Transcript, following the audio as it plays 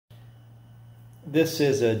This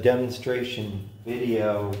is a demonstration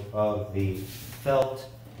video of the felt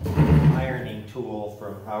ironing tool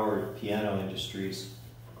from Howard Piano Industries,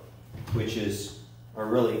 which is a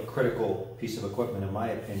really critical piece of equipment in my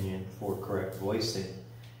opinion for correct voicing.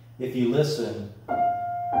 If you listen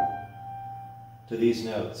to these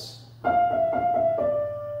notes,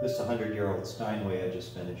 this 100-year-old Steinway I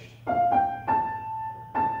just finished.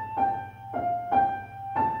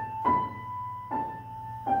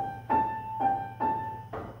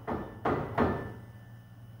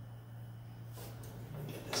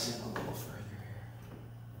 Get this in a little further here.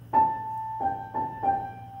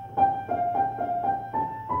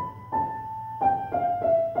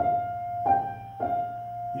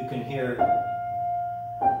 You can hear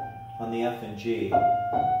on the F and G,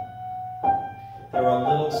 they're a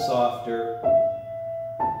little softer,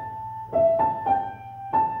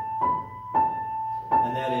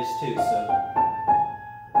 and that is too. So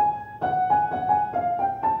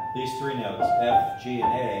these three notes, F, G,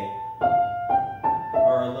 and A,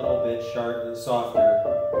 are a little bit softer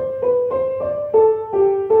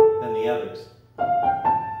than the others.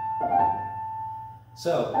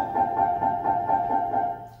 So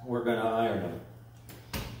we're going to iron them.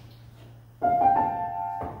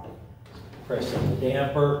 Press on the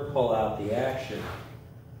damper, pull out the action.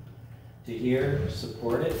 To here,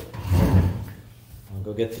 support it. I'll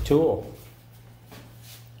go get the tool.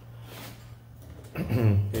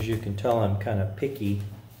 As you can tell, I'm kind of picky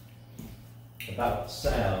about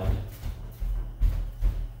sound.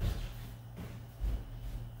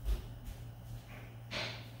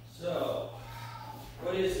 So,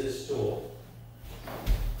 what is this tool?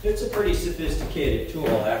 It's a pretty sophisticated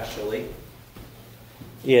tool, actually.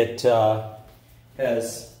 It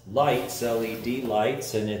has lights, LED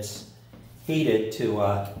lights, and it's heated to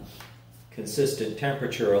a consistent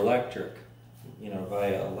temperature electric,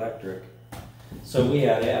 via electric. So we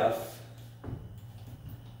have F,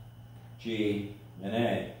 G, and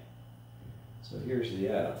A. So here's the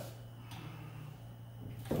F.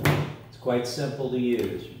 It's quite simple to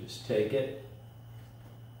use. You just take it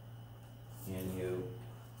and you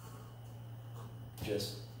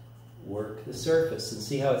just work the surface and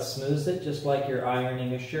see how it smooths it, just like you're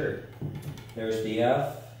ironing a shirt. There's the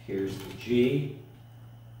F, here's the G.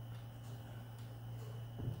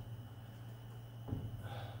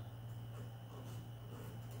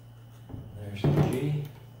 There's the G.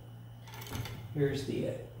 Here's the A.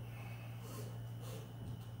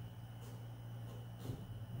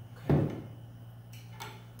 Okay.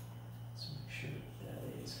 Let's make sure that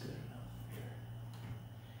A is good enough here.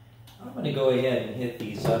 I'm going to go ahead and hit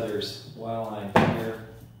these others while I'm here,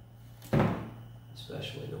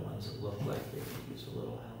 especially the ones that look like they could use a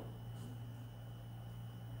little help.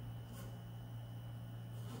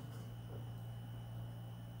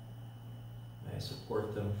 I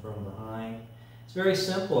support them from behind. It's very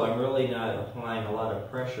simple. I'm really not applying a lot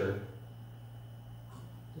of pressure,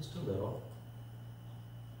 just a little.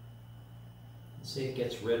 See, it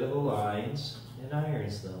gets rid of the lines and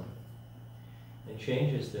irons them. It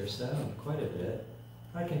changes their sound quite a bit.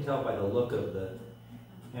 I can tell by the look of the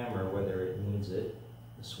hammer whether it needs it.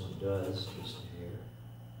 This one does, just a hair.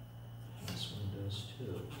 This one does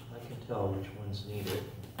too. I can tell which ones need it,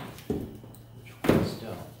 which ones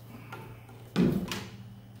don't.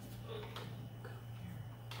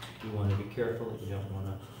 You want to be careful that you don't want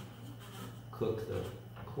to cook the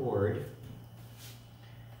cord.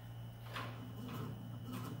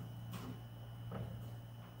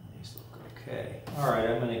 These look okay. Alright,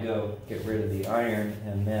 I'm going to go get rid of the iron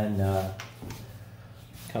and then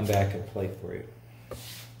come back and play for you.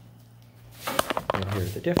 You'll hear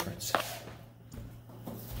the difference.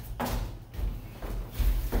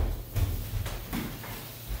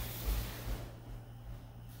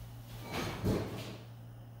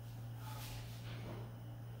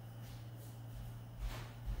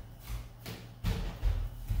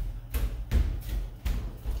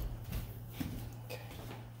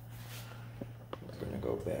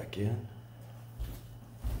 Go back in.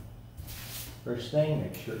 First thing,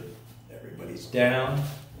 make sure everybody's down.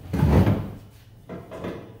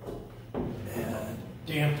 And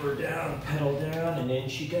damper down, pedal down, and in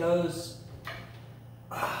she goes.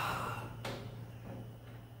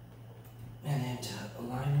 And into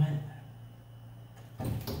alignment.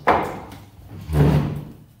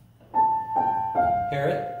 Hear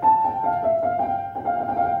it?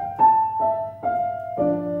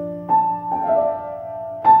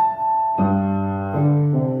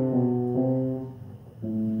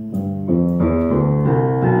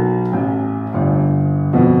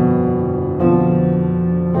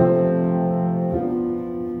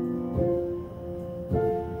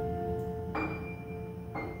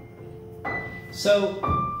 So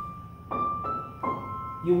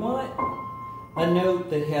you want a note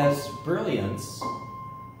that has brilliance,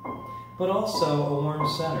 but also a warm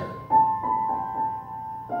center.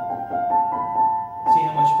 See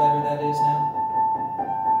how much better that is now?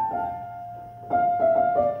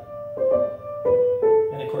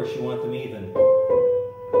 And of course you want them even.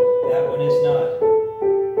 That one is not.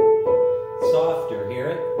 Softer, hear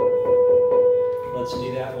it? Let's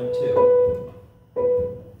do that one too.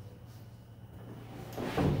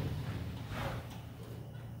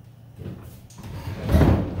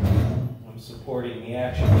 I'm supporting the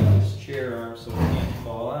action with this chair arm so it can't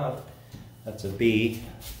fall out. That's a B.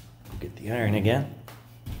 Get the iron again.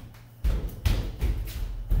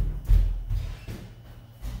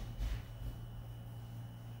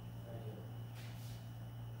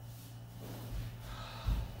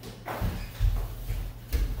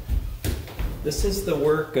 This is the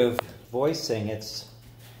work of voicing. It's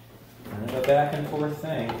kind of a back and forth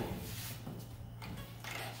thing.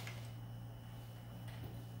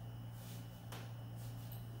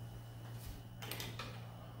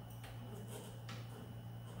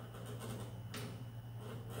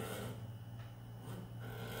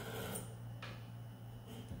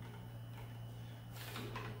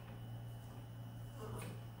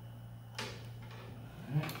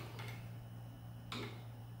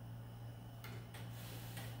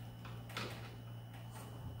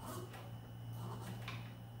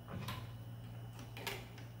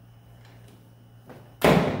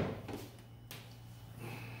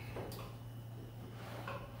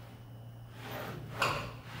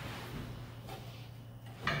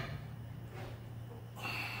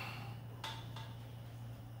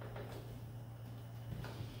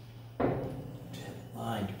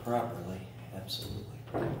 Lined properly, absolutely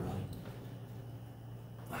properly.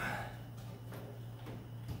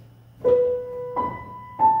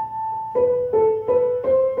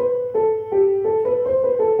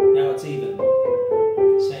 Now it's even.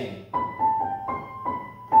 Same.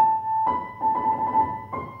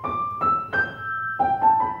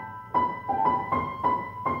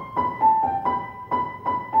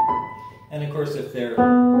 And of course, if they're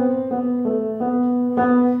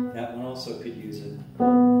that one also could use it.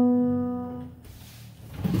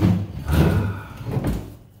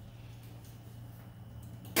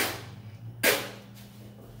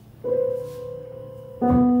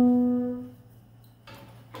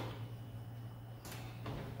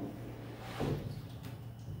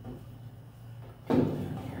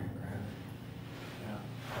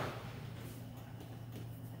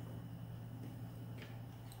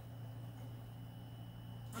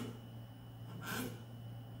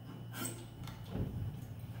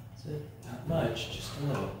 Not much, just a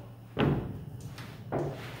little.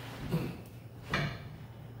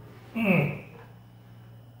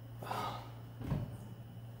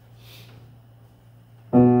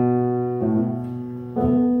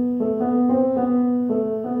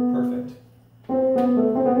 Perfect.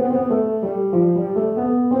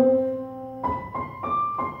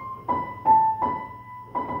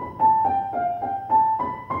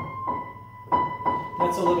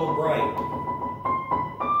 That's a little bright.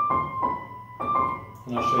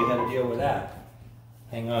 And I'll show you how to deal with that.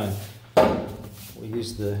 Hang on. We'll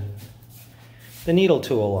use the needle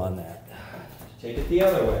tool on that. Take it the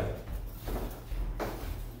other way.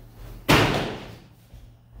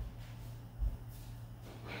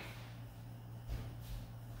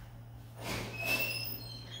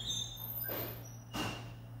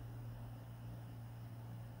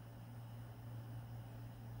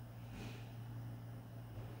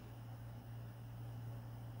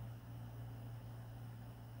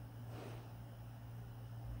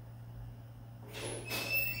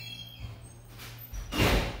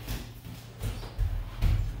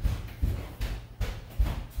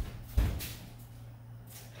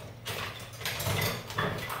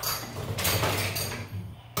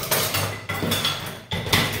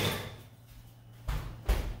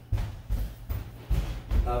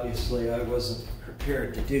 Obviously, I wasn't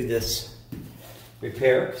prepared to do this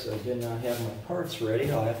repair because I did not have my parts ready.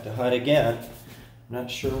 I'll have to hunt again. I'm not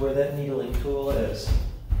sure where that needling tool is.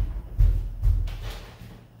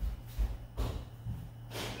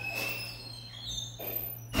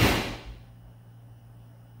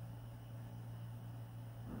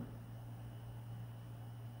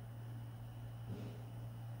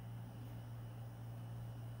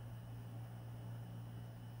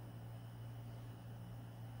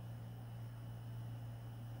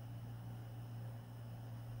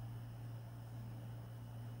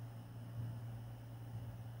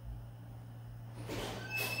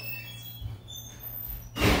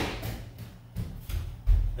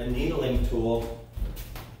 A needling tool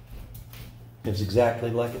is exactly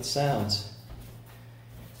like it sounds.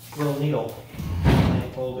 Little needle,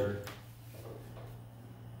 plant holder.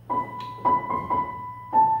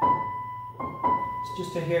 It's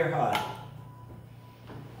just a hair hot.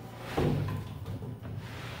 Come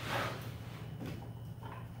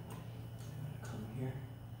here.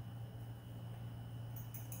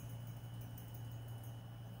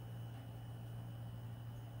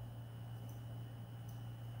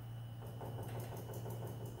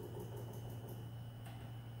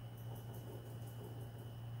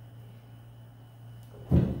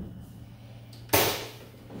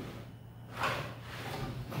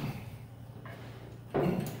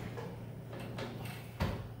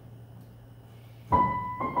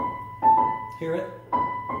 Hear it?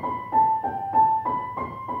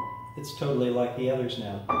 It's totally like the others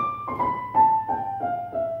now.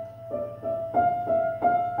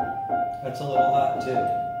 That's a little hot too.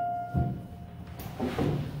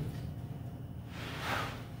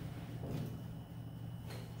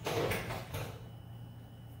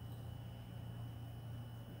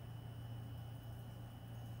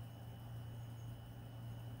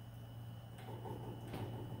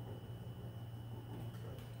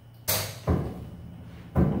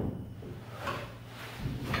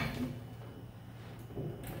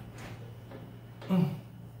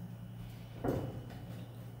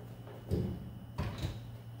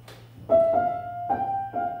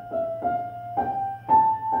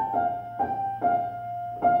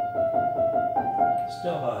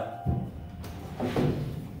 Still hot.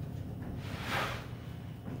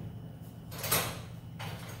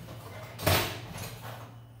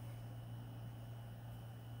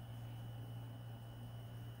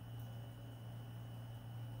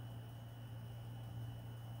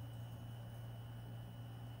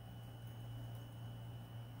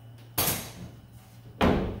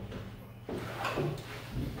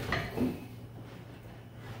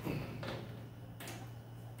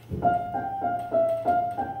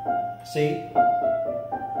 See?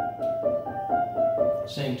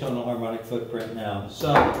 Same tonal harmonic footprint now.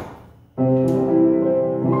 So,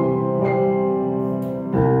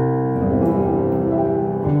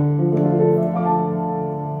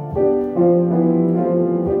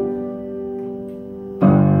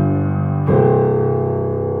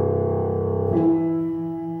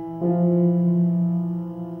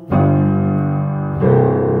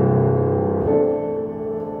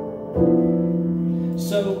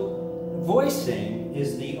 voicing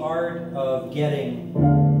is the art of getting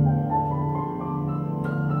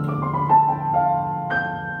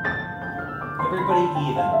everybody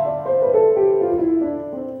even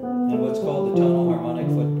in what's called the tonal harmonic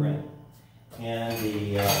footprint. And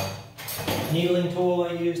the needling tool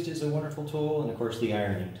I used is a wonderful tool, and of course the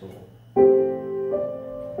ironing tool.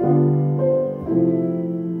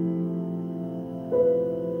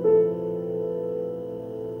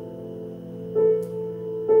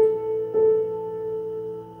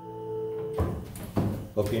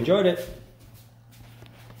 Hope you enjoyed it.